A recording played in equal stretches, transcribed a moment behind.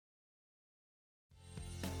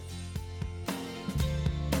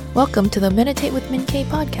Welcome to the Meditate with Min K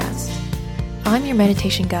podcast. I'm your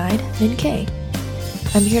meditation guide, Min K.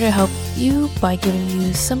 I'm here to help you by giving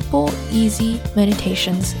you simple, easy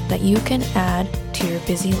meditations that you can add to your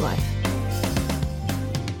busy life.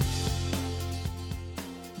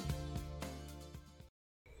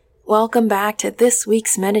 Welcome back to this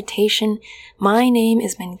week's meditation. My name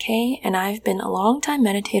is Min K, and I've been a longtime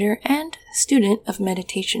meditator and student of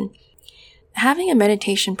meditation. Having a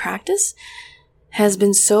meditation practice has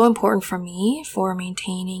been so important for me for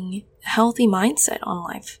maintaining a healthy mindset on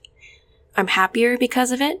life. I'm happier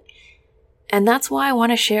because of it, and that's why I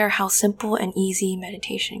want to share how simple and easy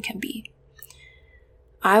meditation can be.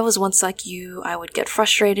 I was once like you. I would get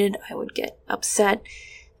frustrated, I would get upset,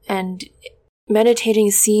 and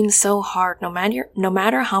meditating seemed so hard no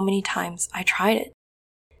matter how many times I tried it.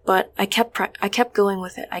 But I kept going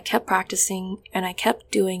with it. I kept practicing, and I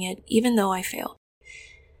kept doing it even though I failed.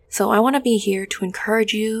 So I want to be here to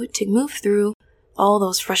encourage you to move through all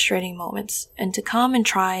those frustrating moments and to come and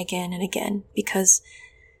try again and again because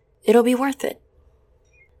it'll be worth it.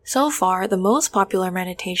 So far, the most popular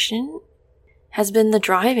meditation has been the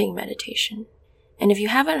driving meditation. And if you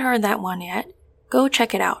haven't heard that one yet, go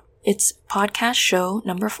check it out. It's podcast show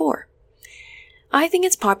number 4. I think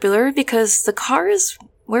it's popular because the car is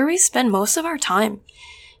where we spend most of our time.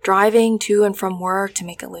 Driving to and from work to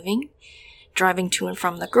make a living. Driving to and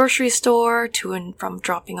from the grocery store, to and from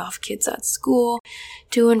dropping off kids at school,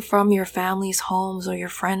 to and from your family's homes or your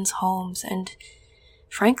friends' homes. And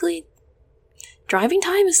frankly, driving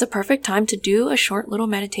time is the perfect time to do a short little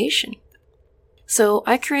meditation. So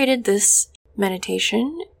I created this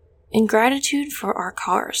meditation in gratitude for our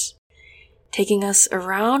cars, taking us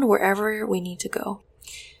around wherever we need to go.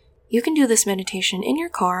 You can do this meditation in your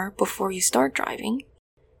car before you start driving,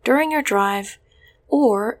 during your drive,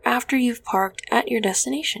 or after you've parked at your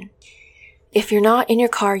destination. If you're not in your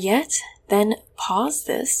car yet, then pause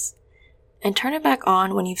this and turn it back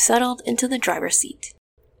on when you've settled into the driver's seat.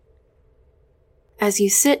 As you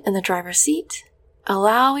sit in the driver's seat,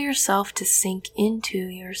 allow yourself to sink into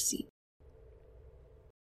your seat.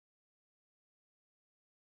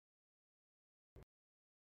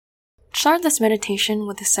 Start this meditation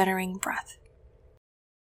with a centering breath.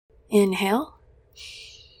 Inhale.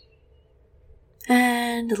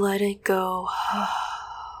 And let it go.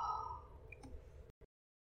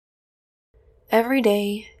 Every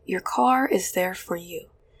day, your car is there for you,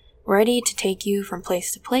 ready to take you from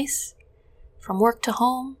place to place, from work to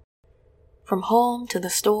home, from home to the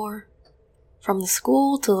store, from the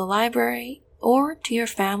school to the library, or to your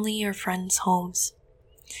family or friends' homes.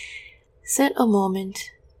 Sit a moment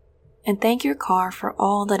and thank your car for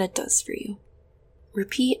all that it does for you.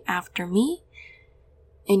 Repeat after me,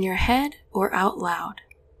 in your head or out loud,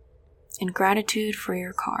 in gratitude for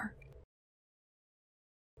your car.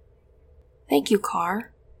 Thank you,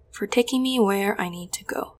 car, for taking me where I need to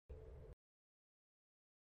go.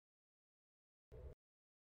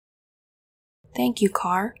 Thank you,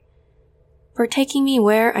 car, for taking me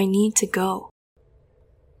where I need to go.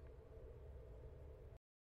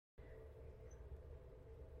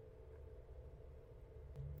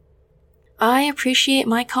 I appreciate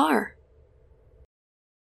my car.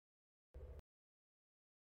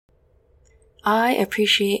 I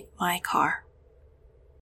appreciate my car.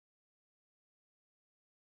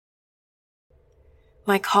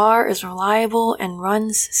 My car is reliable and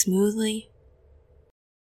runs smoothly.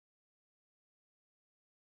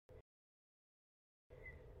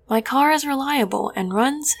 My car is reliable and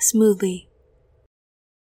runs smoothly.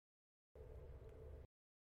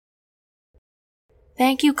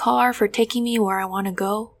 Thank you, car, for taking me where I want to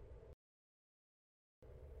go.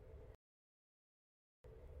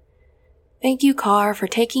 Thank you, car, for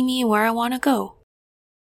taking me where I want to go.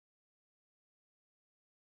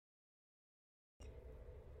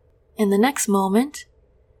 In the next moment,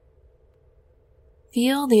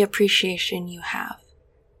 feel the appreciation you have.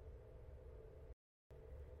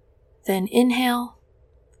 Then inhale,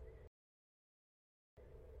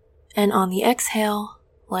 and on the exhale,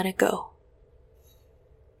 let it go.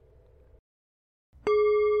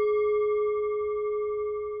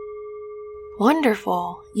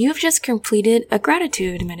 Wonderful! You've just completed a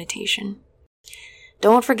gratitude meditation.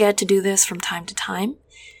 Don't forget to do this from time to time.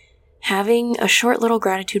 Having a short little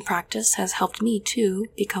gratitude practice has helped me too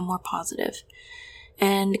become more positive.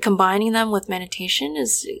 And combining them with meditation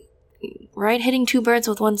is hitting 2 birds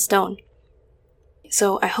with 1 stone.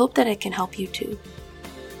 So I hope that it can help you too.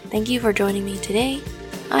 Thank you for joining me today.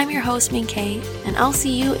 I'm your host, Min K, and I'll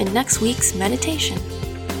see you in next week's meditation.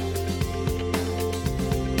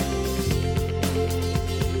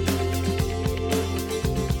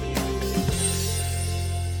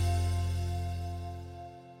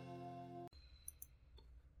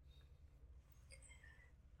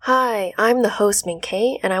 Hi, I'm the host Min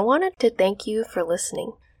Kay, and I wanted to thank you for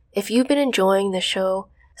listening. If you've been enjoying the show,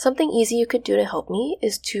 something easy you could do to help me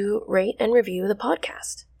is to rate and review the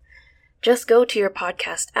podcast. Just go to your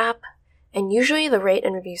podcast app, and usually the rate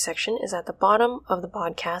and review section is at the bottom of the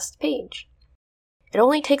podcast page. It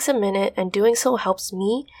only takes a minute, and doing so helps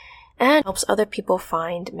me and helps other people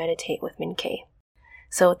find Meditate with Min Kay.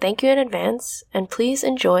 So thank you in advance, and please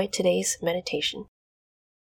enjoy today's meditation.